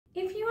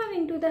are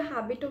into the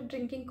habit of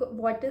drinking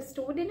water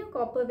stored in a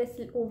copper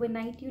vessel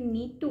overnight, you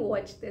need to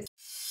watch this.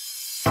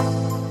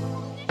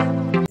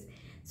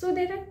 So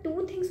there are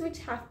two things which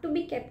have to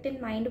be kept in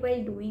mind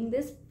while doing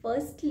this.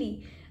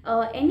 Firstly,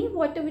 any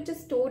water which is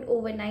stored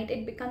overnight,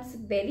 it becomes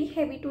very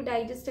heavy to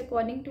digest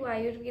according to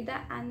Ayurveda,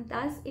 and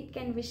thus it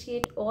can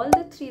vitiate all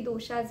the three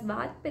doshas,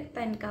 Vata, Pitta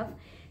and Kapha.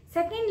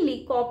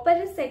 Secondly, copper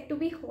is said to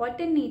be hot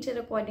in nature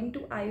according to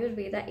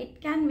Ayurveda. It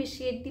can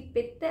vitiate the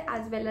Pitta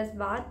as well as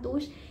Vata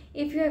dosh.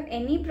 If you have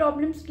any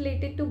problems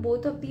related to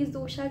both of these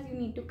doshas, you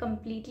need to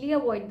completely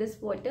avoid this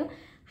water.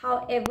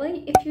 However,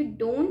 if you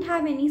don't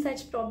have any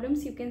such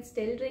problems, you can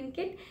still drink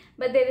it,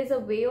 but there is a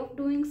way of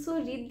doing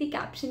so. Read the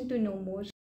caption to know more.